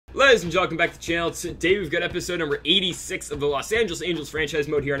Ladies and gentlemen, welcome back to the channel. Today we've got episode number 86 of the Los Angeles Angels franchise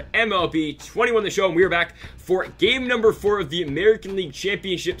mode here on MLB 21 the show, and we are back for game number 4 of the American League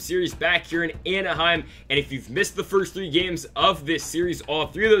Championship Series back here in Anaheim. And if you've missed the first 3 games of this series, all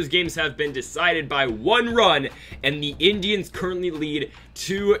 3 of those games have been decided by 1 run, and the Indians currently lead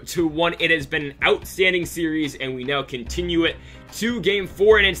 2-1. It has been an outstanding series, and we now continue it to game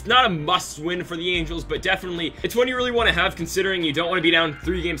 4, and it's not a must win for the Angels, but definitely it's one you really want to have, considering you don't want to be down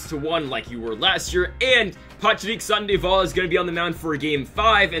 3-1 like you were last year. And Patrick Sandoval is going to be on the mound for game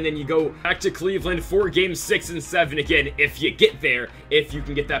 5, and then you go back to Cleveland for game 6 and 7 again, if you get there, if you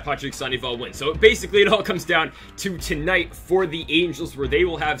can get that Patrick Sandoval win. So basically it all comes down to tonight for the Angels, where they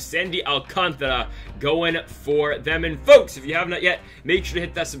will have Sandy Alcantara going for them. And folks, if you have not yet, make sure to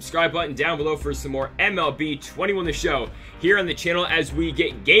hit that subscribe button down below for some more MLB 21 the show here on the channel as we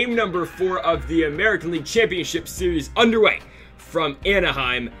get game number 4 of the American League Championship Series underway from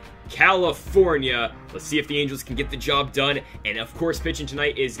Anaheim, California. Let's see if the Angels can get the job done. And of course, pitching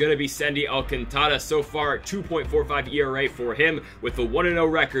tonight is going to be Sandy Alcantara. So far, 2.45 ERA for him with a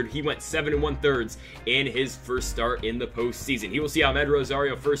 1-0 record. He went 7 1/3 in his first start in the postseason. He will see Ahmed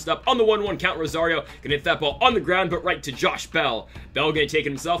Rosario first up on the 1-1 count. Rosario gonna hit that ball on the ground, but right to Josh Bell. Bell gonna take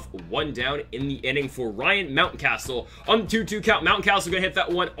himself 1 down in the inning for Ryan Mountcastle on the 2-2 count. Mountcastle gonna hit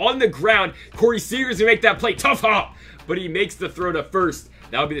that one on the ground. Corey Seager's gonna make that play. Tough hop, but he makes the throw to first.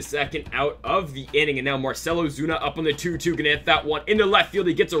 That'll be the second out of the inning. And now Marcell Ozuna up on the 2-2. Gonna hit that one into left field.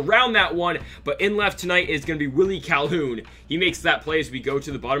 He gets around that one, but in left tonight is gonna be Willie Calhoun. He makes that play as we go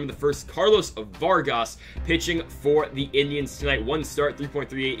to the bottom of the first. Carlos Vargas pitching for the Indians tonight. 1 start,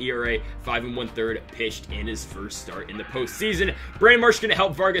 3.38 ERA, 5 1/3 pitched in his first start in the postseason. Brandon Marsh gonna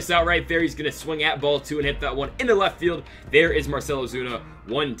help Vargas out right there. He's gonna swing at ball 2 and hit that one into left field. There is Marcell Ozuna.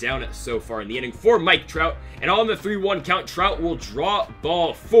 1 down so far in the inning for Mike Trout. And on the 3-1 count, Trout will draw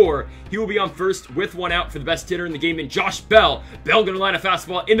ball 4. He will be on first with 1 out for the best hitter in the game in Josh Bell. Bell gonna line a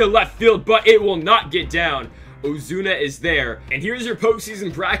fastball into left field, but it will not get down. Ozuna is there. And here's your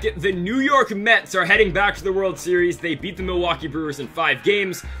postseason bracket. The New York Mets are heading back to the World Series. They beat the Milwaukee Brewers in 5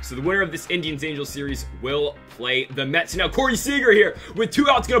 games. So the winner of this Indians-Angels series will play the Mets. Now Corey Seager here with 2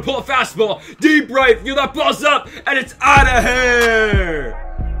 outs, gonna pull a fastball deep right field. That ball's up and it's out of here.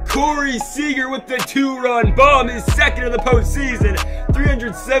 Corey Seager with the 2-run bomb, his second of the postseason.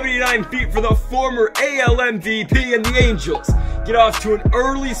 379 feet for the former AL MVP, and the Angels get off to an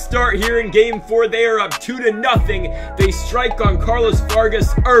early start here in game 4. They are up 2-0. They strike on Carlos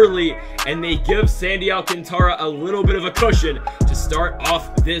Vargas early, and they give Sandy Alcantara a little bit of a cushion to start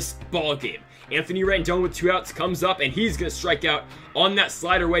off this ball game. Anthony Rendon with 2 outs comes up, and he's going to strike out on that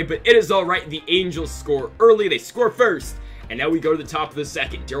slider way, but it is all right. The Angels score early. They score first. And now we go to the top of the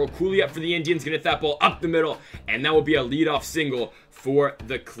second. Darryl Cooley up for the Indians, gonna hit that ball up the middle, and that will be a leadoff single for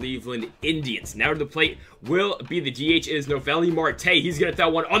the Cleveland Indians. Now to the plate will be the DH is Noelvi Marte. He's gonna hit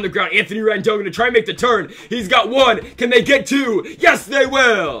that one on the ground. Anthony Rendon gonna try and make the turn. He's got 1. Can they get 2? Yes, they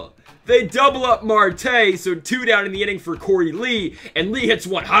will. They double up Marte, so 2 down in the inning for Corey Lee, and Lee hits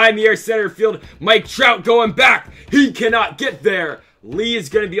 1 high in the air center field. Mike Trout going back. He cannot get there. Lee is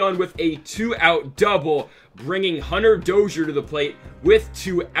going to be on with a 2-out double, bringing Hunter Dozier to the plate with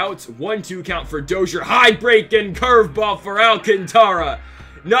 2 outs. 1-2 count for Dozier. High break and curveball for Alcantara.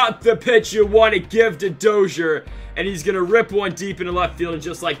 Not the pitch you want to give to Dozier. And he's going to rip 1 deep into left field, and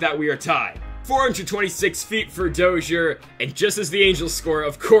just like that, we are tied. 426 feet for Dozier, and just as the Angels score,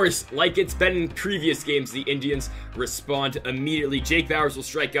 of course, like it's been in previous games, the Indians respond immediately. Jake Bauers will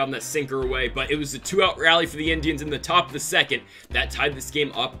strike out on that sinker away, but it was a 2-out rally for the Indians in the top of the second that tied this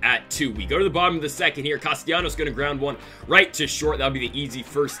game up at 2. We go to the bottom of the second here. Castellanos going to ground 1 right to short. That'll be the easy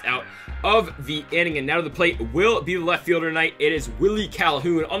first out of the inning, and now to the plate will be the left fielder tonight. It is Willie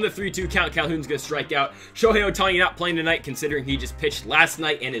Calhoun on the 3-2 count. Calhoun's going to strike out. Shohei Ohtani not playing tonight, considering he just pitched last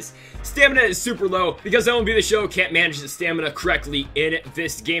night, and his stamina is super low because MLB The Show can't manage the stamina correctly in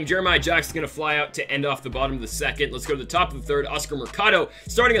this game. Jeremiah Jackson's going to fly out to end off the bottom of the second. Let's go to the top of the third. Oscar Mercado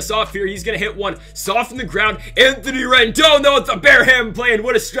starting us off here. He's going to hit 1 soft in the ground. Anthony Rendon, though, it's a bare hand playing.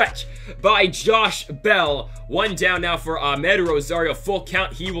 What a stretch by Josh Bell. 1 down now for Ahmed Rosario. Full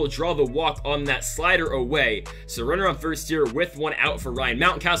count. He will draw the walk on that slider away. So runner on first here with 1 out for Ryan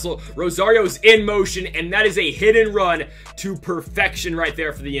Mountcastle. Rosario's in motion, and that is a hit and run to perfection right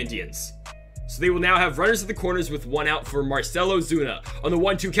there for the Indians. So they will now have runners at the corners with 1 out for Marcell Ozuna. On the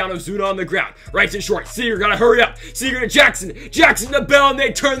 1-2 count, Ozuna on the ground. Right to short. Seager gotta hurry up. Seager to Jackson. Jackson to Bell, and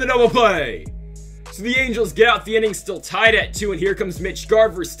they turn the double play. So the Angels get out the inning still tied at 2, and here comes Mitch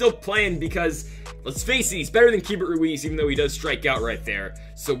Garver still playing because Let's face it, he's better than Keibert Ruiz, even though he does strike out right there.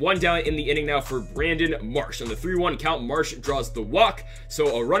 So 1 down in the inning now for Brandon Marsh. On the 3-1 count, Marsh draws the walk.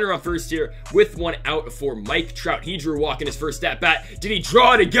 So a runner on first here with 1 out for Mike Trout. He drew a walk in his first at-bat. Did he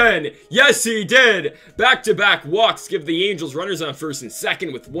draw it again? Yes, he did! Back-to-back walks give the Angels runners on first and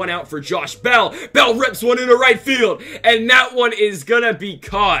second with 1 out for Josh Bell. Bell rips one into right field, and that one is gonna be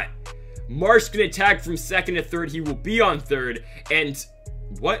caught. Marsh gonna tag from second to third. He will be on third, and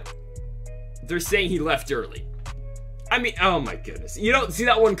what? They're saying he left early. I mean, oh my goodness. You don't see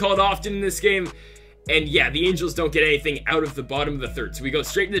that one called often in this game. And yeah, the Angels don't get anything out of the bottom of the third. So we go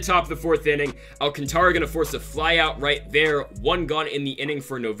straight to the top of the 4th inning. Alcantara going to force a fly out right there. 1 gone in the inning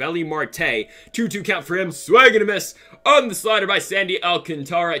for Noelvi Marte. 2-2 count for him. Swing and a miss on the slider by Sandy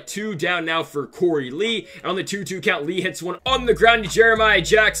Alcantara. 2 down now for Corey Lee. And on the 2-2 count, Lee hits one on the ground to Jeremiah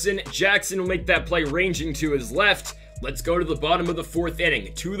Jackson. Jackson will make that play ranging to his left. Let's go to the bottom of the 4th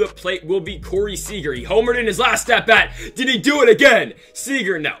inning. To the plate will be Corey Seager. He homered in his last at-bat. Did he do it again?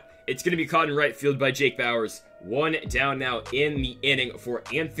 Seager, no. It's going to be caught in right field by Jake Bauers. 1 down now in the inning for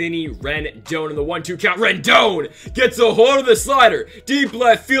Anthony Rendon. In the 1-2 count, Rendon gets a hold of the slider. Deep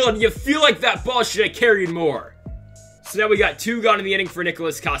left field, and you feel like that ball should have carried more. So now we got 2 gone in the inning for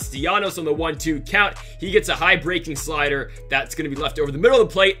Nicholas Castellanos on the 1-2 count. He gets a high breaking slider. That's going to be left over the middle of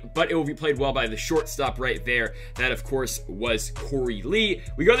the plate, but it will be played well by the shortstop right there. That, of course, was Corey Lee.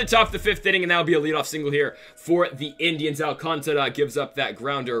 We go to the top of the 5th inning, and that'll be a leadoff single here for the Indians. Alcantara gives up that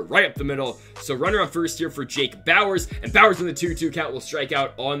grounder right up the middle. So runner on first here for Jake Bauers, and Bauers on the 2-2 count will strike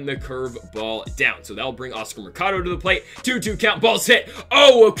out on the curve ball down. So that'll bring Oscar Mercado to the plate. 2-2 count, ball's hit.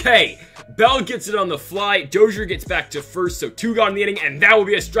 Oh, okay. Bell gets it on the fly. Dozier gets back to first, so 2 gone in the inning, and that will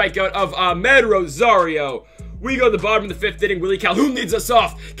be a strikeout of Ahmed Rosario. We go to the bottom of the 5th inning. Willie Calhoun leads us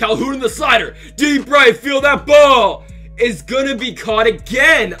off. Calhoun in the slider. Deep right field. That ball is gonna be caught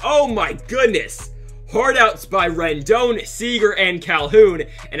again. Oh my goodness. Hard outs by Rendon, Seager, and Calhoun.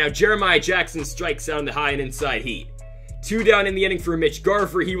 And now Jeremiah Jackson strikes out on the high and inside heat. 2 down in the inning for Mitch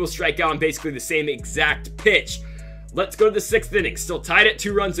Garver. He will strike out on basically the same exact pitch. Let's go to the 6th inning. Still tied at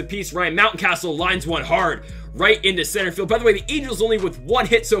 2 runs apiece. Ryan Mountcastle lines one hard right into center field. By the way, the Angels only with 1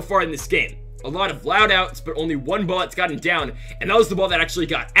 hit so far in this game. A lot of loud outs, but only 1 ball that's gotten down, and that was the ball that actually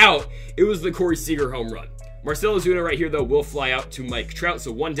got out. It was the Corey Seager home run. Marcell Ozuna right here, though, will fly out to Mike Trout,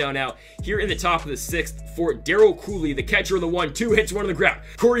 so 1 down out. Here in the top of the 6th for Darryl Cooley, the catcher on the 1-2, hits one on the ground.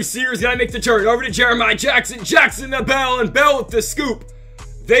 Corey Seager's gonna make the turn over to Jeremiah Jackson. Jackson the Bell, and Bell with the scoop.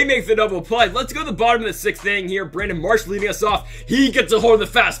 They make the double play. Let's go to the bottom of the 6th inning here. Brandon Marsh leading us off. He gets a hold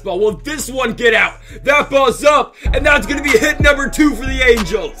of the fastball. Will this one get out? That ball's up, and that's going to be hit number 2 for the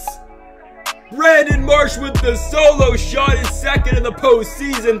Angels. Brandon Marsh with the solo shot, is second in the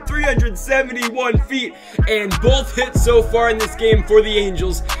postseason, 371 feet, and both hits so far in this game for the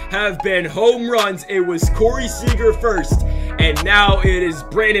Angels have been home runs. It was Corey Seager first, and now it is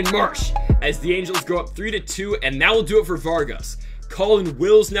Brandon Marsh as the Angels go up 3-2, and that will do it for Vargas. Colin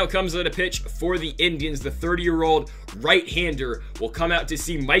Wills now comes out a pitch for the Indians. The 30-year-old right-hander will come out to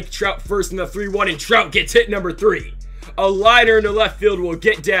see Mike Trout first in the 3-1, and Trout gets hit number 3. A liner into left field will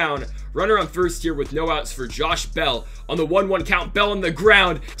get down. Runner on first here with no outs for Josh Bell. On the 1-1 count, Bell on the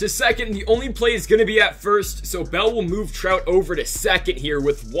ground to second. The only play is going to be at first, so Bell will move Trout over to second here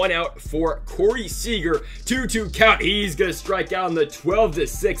with 1 out for Corey Seager. 2-2 count. He's going to strike out on the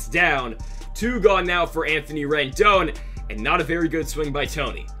 12-6 down. 2 gone now for Anthony Rendon. And not a very good swing by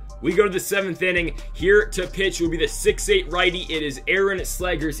Tony. We go to the 7th inning. Here to pitch will be the 6'8 righty. It is Aaron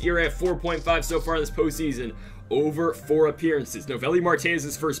Slager's ERA at 4.5 so far in this postseason. Over 4 appearances. Noelvi Marte is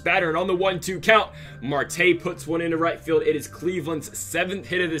his first batter, and on the 1-2 count, Marte puts one into right field. It is Cleveland's 7th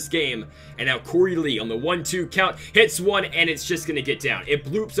hit of this game, and now Corey Lee on the 1-2 count hits one, and it's just going to get down. It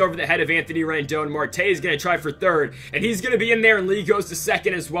bloops over the head of Anthony Rendon. Marte is going to try for third, and he's going to be in there, and Lee goes to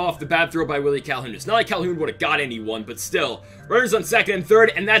second as well off the bad throw by Willie Calhoun. It's not like Calhoun would have got anyone, but still, runners on second and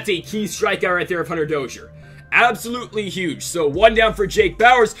third, and that's a key strikeout right there of Hunter Dozier. Absolutely huge. So 1 down for Jake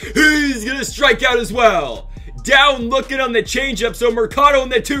Bauers. He's going to strike out as well. Down looking on the changeup, so Mercado in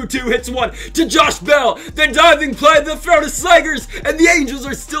the 2-2 hits one to Josh Bell. The diving play, the throw to Slegers, and the Angels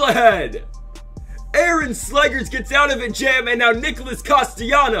are still ahead. Aaron Slegers gets out of a jam, and now Nicholas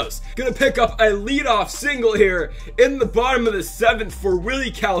Castellanos gonna pick up a leadoff single here in the bottom of the 7th for Willie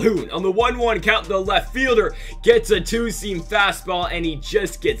Calhoun. On the 1-1 count, the left fielder gets a 2-seam fastball, and he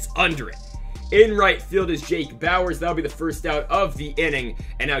just gets under it. In right field is Jake Bauers. That'll be the first out of the inning.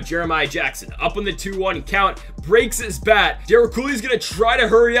 And now Jeremiah Jackson up on the 2-1 count, breaks his bat. Darryl Cooley's going to try to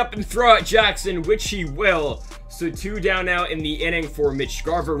hurry up and throw out Jackson, which he will. So 2 down now in the inning for Mitch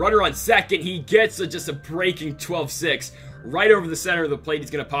Garver. Runner on second. He gets just a breaking 12-6 right over the center of the plate.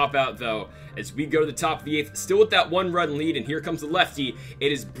 He's going to pop out, though, as we go to the top of the 8th, still with that 1-run lead, and here comes the lefty.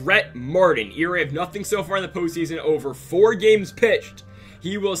 It is Brett Martin. ERA of nothing so far in the postseason, over 4 games pitched.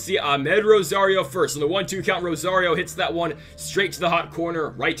 He will see Ahmed Rosario first. On the 1-2 count, Rosario hits that one straight to the hot corner,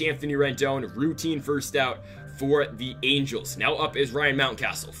 right to Anthony Rendon. Routine first out for the Angels. Now up is Ryan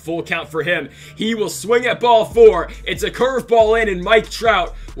Mountcastle. Full count for him. He will swing at ball 4. It's a curveball in, and Mike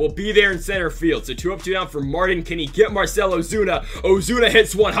Trout will be there in center field. So 2 up, 2 down for Martin. Can he get Marcell Ozuna? Ozuna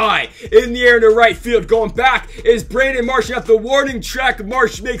hits one high in the air to right field. Going back is Brandon Marsh at the warning track.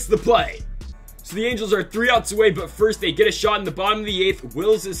 Marsh makes the play. So the Angels are 3 outs away, but first they get a shot in the bottom of the 8th.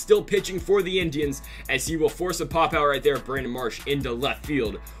 Wills is still pitching for the Indians as he will force a pop out right there. Brandon Marsh into left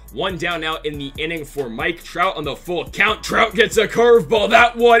field. 1 down now in the inning for Mike Trout on the full count. Trout gets a curveball.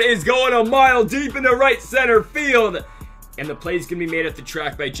 That one is going a mile deep into right center field. And the play is going to be made at the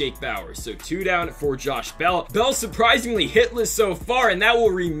track by Jake Bauers. So 2 down for Josh Bell. Bell surprisingly hitless so far, and that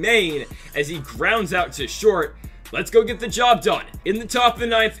will remain as he grounds out to short. Let's go get the job done. In the top of the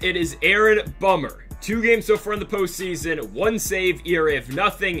 9th, it is Aaron Bummer. 2 games so far in the postseason, 1 save, ERA of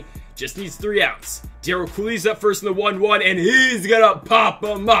nothing. Just needs 3 outs. Darryl Cooley's up first in the 1-1, and he's gonna pop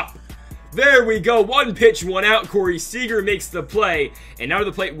him up. There we go. 1 pitch, 1 out. Corey Seager makes the play, and now to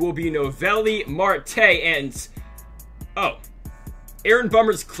the plate will be Noelvi Marte, and Aaron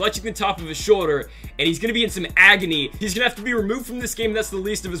Bummer's clutching the top of his shoulder, and he's going to be in some agony. He's going to have to be removed from this game. That's the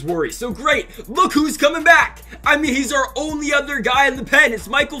least of his worries. So great. Look who's coming back. I mean, he's our only other guy in the pen. It's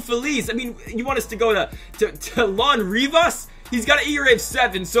Michael Feliz. I mean, you want us to go to Lon Rivas? He's got an ERA of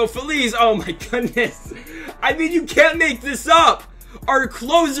 7. So Feliz, oh my goodness. I mean, you can't make this up. Our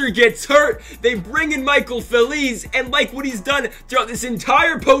closer gets hurt. They bring in Michael Feliz, and like what he's done throughout this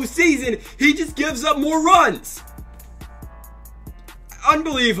entire postseason, he just gives up more runs.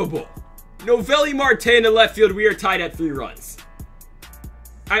 Unbelievable. Noelvi Marte in the left field. We are tied at 3 runs.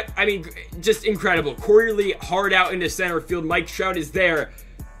 I mean, just incredible. Corey Lee hard out into center field. Mike Trout is there.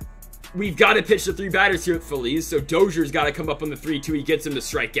 We've got to pitch the 3 batters here at Feliz. So Dozier's got to come up on the 3-2. He gets him to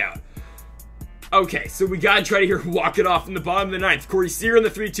strike out. Okay, so we got to try to walk it off in the bottom of the 9th. Corey Seager in the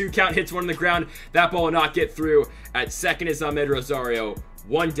 3-2 count hits one on the ground. That ball will not get through. At second is Ahmed Rosario.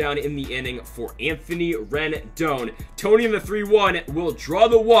 1 down in the inning for Anthony Rendon. Tony in the 3-1 will draw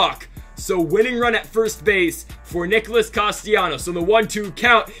the walk. So winning run at first base for Nicholas Castellanos. So the 1-2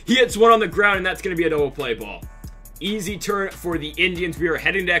 count, he hits one on the ground, and that's going to be a double play ball. Easy turn for the Indians. We are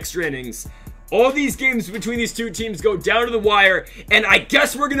heading to extra innings. All these games between these 2 teams go down to the wire, and I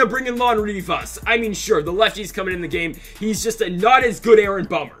guess we're going to bring in Lon Rivas. I mean, sure, the lefty's coming in the game. He's just a not as good Aaron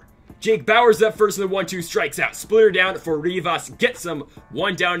Bummer. Jake Bauers up first in the 1-2, strikes out. Splitter down for Rivas, gets him.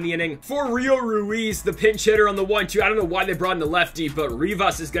 1 down in the inning. For Rio Ruiz, the pinch hitter on the 1-2. I don't know why they brought in the lefty, but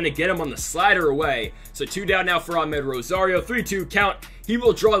Rivas is going to get him on the slider away. So 2 down now for Ahmed Rosario. 3-2 count. He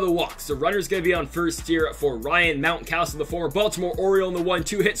will draw the walk. So runner's going to be on first here for Ryan Mountcastle, the former Baltimore Oriole in the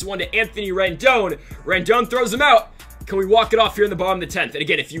 1-2. Hits one to Anthony Rendon. Rendon throws him out. Can we walk it off here in the bottom of the 10th? And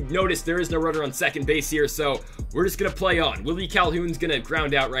again, if you notice, there is no runner on second base here, so we're just going to play on. Willie Calhoun's going to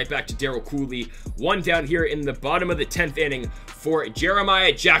ground out right back to Darryl Cooley. 1 down here in the bottom of the 10th inning for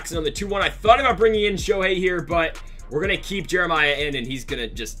Jeremiah Jackson on the 2-1. I thought about bringing in Shohei here, but we're going to keep Jeremiah in, and he's going to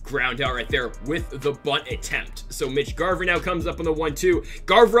just ground out right there with the bunt attempt. So Mitch Garver now comes up on the 1-2.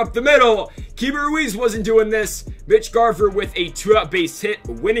 Garver up the middle. Keibert Ruiz wasn't doing this. Mitch Garver with a 2-out base hit.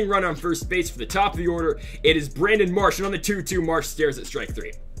 Winning run on first base for the top of the order. It is Brandon Marsh, and on the 2-2, Marsh stares at strike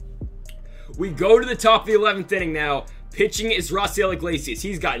 3. We go to the top of the 11th inning now. Pitching is Raciel Iglesias.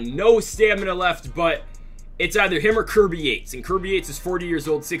 He's got no stamina left, but it's either him or Kirby Yates, and Kirby Yates is 40 years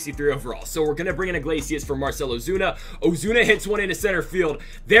old, 63 overall. So we're going to bring in Iglesias for Marcell Ozuna. Ozuna hits one into center field.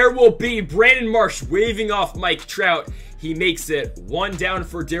 There will be Brandon Marsh waving off Mike Trout. He makes it. 1 down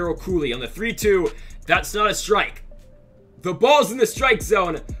for Darryl Cooley. On the 3-2, that's not a strike. The ball's in the strike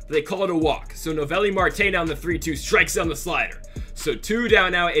zone, but they call it a walk. So Noelvi Marte on the 3-2 strikes on the slider. So 2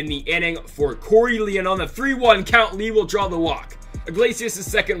 down now in the inning for Corey Lee, and on the 3-1 count, Lee will draw the walk. Iglesias'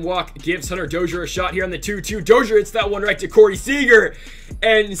 second walk gives Hunter Dozier a shot here on the 2-2. Dozier hits that one right to Corey Seager,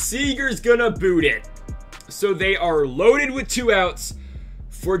 and Seager's gonna boot it. So they are loaded with 2 outs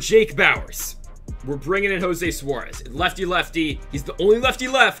for Jake Bauers. We're bringing in Jose Suarez. Lefty. He's the only lefty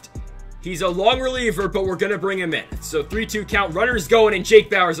left. He's a long reliever, but we're gonna bring him in. So 3-2 count, runners going, and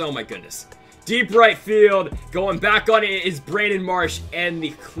Jake Bauers, oh my goodness. Deep right field, going back on it is Brandon Marsh, and the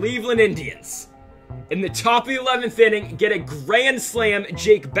Cleveland Indians, in the top of the 11th inning, get a grand slam.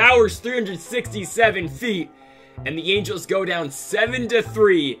 Jake Bauers, 367 feet. And the Angels go down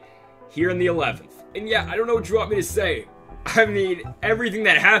 7-3 here in the 11th. And yeah, I don't know what you want me to say. I mean, everything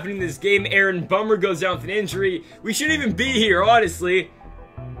that happened in this game, Aaron Bummer goes down with an injury. We shouldn't even be here, honestly.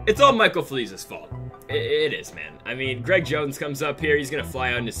 It's all Michael Felice's fault. It is, man. I mean, Greg Jones comes up here. He's going to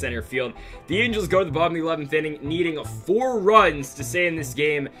fly out into center field. The Angels go to the bottom of the 11th inning, needing 4 runs to stay in this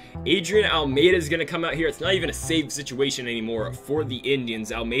game. Adrian Almeida is going to come out here. It's not even a save situation anymore for the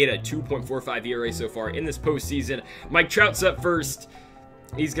Indians. Almeida, 2.45 ERA so far in this postseason. Mike Trout's up first.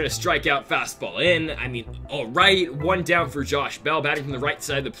 He's going to strike out, fastball in. I mean, all right. 1 down for Josh Bell, batting from the right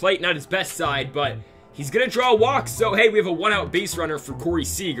side of the plate. Not his best side, but he's going to draw a walk. So, hey, we have a 1-out base runner for Corey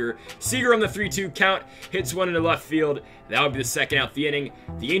Seager. Seager on the 3-2 count, hits one into left field. That would be the 2nd out of the inning.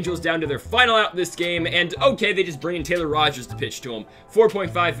 The Angels down to their final out this game. And, okay, they just bring in Taylor Rogers to pitch to him.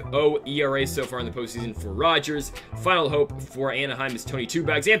 4.50 ERA so far in the postseason for Rogers. Final hope for Anaheim is Tony Two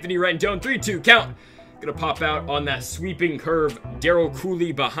Bags. Anthony Rendon, 3-2 count. Gonna pop out on that sweeping curve. Daryl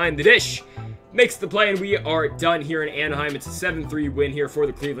Cooley behind the dish makes the play, and we are done here in Anaheim. It's a 7-3 win here for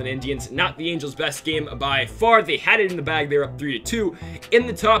the Cleveland Indians. Not the Angels' best game by far. They had it in the bag. They're up 3-2 in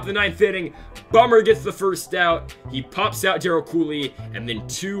the top of the 9th inning. Bummer gets the first out. He pops out Daryl Cooley, and then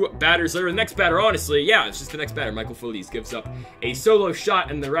 2 batters later. The next batter, honestly, yeah, it's just the next batter. Michael Felice gives up a solo shot,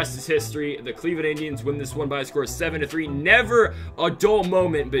 and the rest is history. The Cleveland Indians win this one by a score of 7-3. Never a dull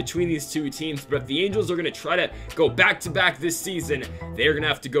moment between these two teams, but if the Angels are going to try to go back-to-back this season, they're going to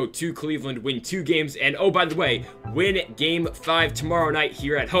have to go to Cleveland, win 2 games, and oh, by the way, win Game 5 tomorrow night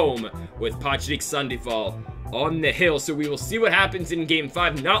here at home with Patrick Sandoval on the hill. So we will see what happens in Game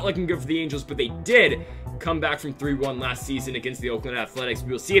 5. Not looking good for the Angels, but they did come back from 3-1 last season against the Oakland Athletics.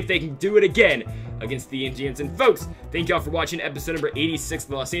 We will see if they can do it again against the Indians. And folks, thank y'all for watching episode number 86 of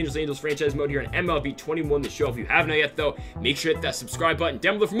the Los Angeles Angels franchise mode here on MLB 21 The Show. If you have not yet, though, make sure to hit that subscribe button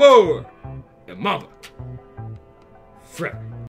down below for more. And Mamba. Fred.